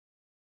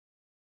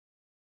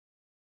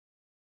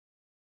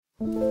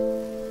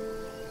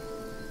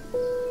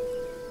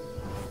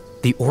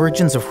The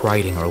origins of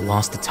writing are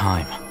lost to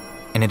time,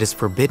 and it is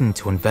forbidden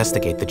to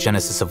investigate the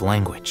genesis of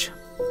language.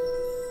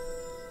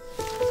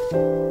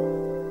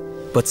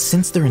 But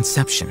since their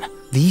inception,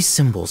 these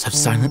symbols have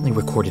silently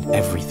recorded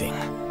everything.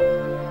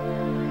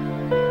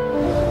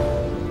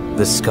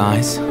 The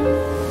skies,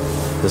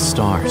 the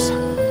stars,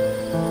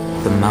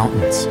 the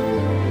mountains,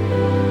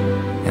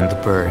 and the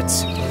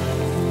birds.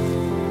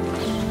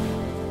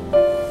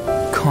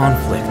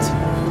 Conflict,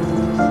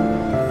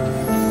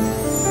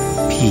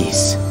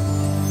 peace,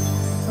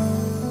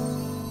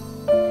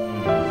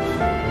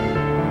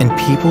 and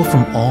people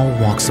from all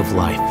walks of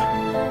life.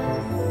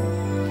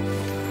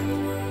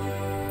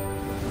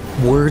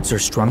 Words are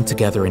strung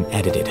together and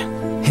edited,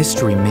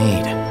 history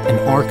made, and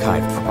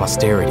archived for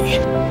posterity.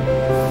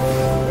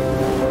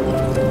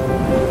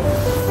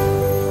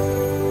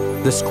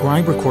 The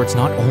scribe records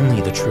not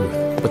only the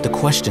truth, but the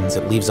questions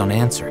it leaves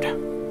unanswered.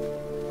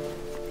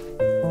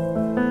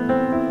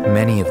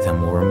 Many of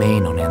them will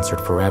remain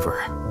unanswered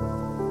forever.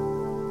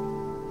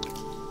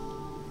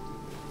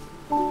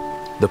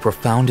 The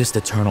profoundest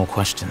eternal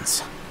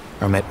questions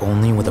are met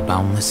only with a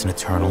boundless and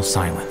eternal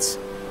silence.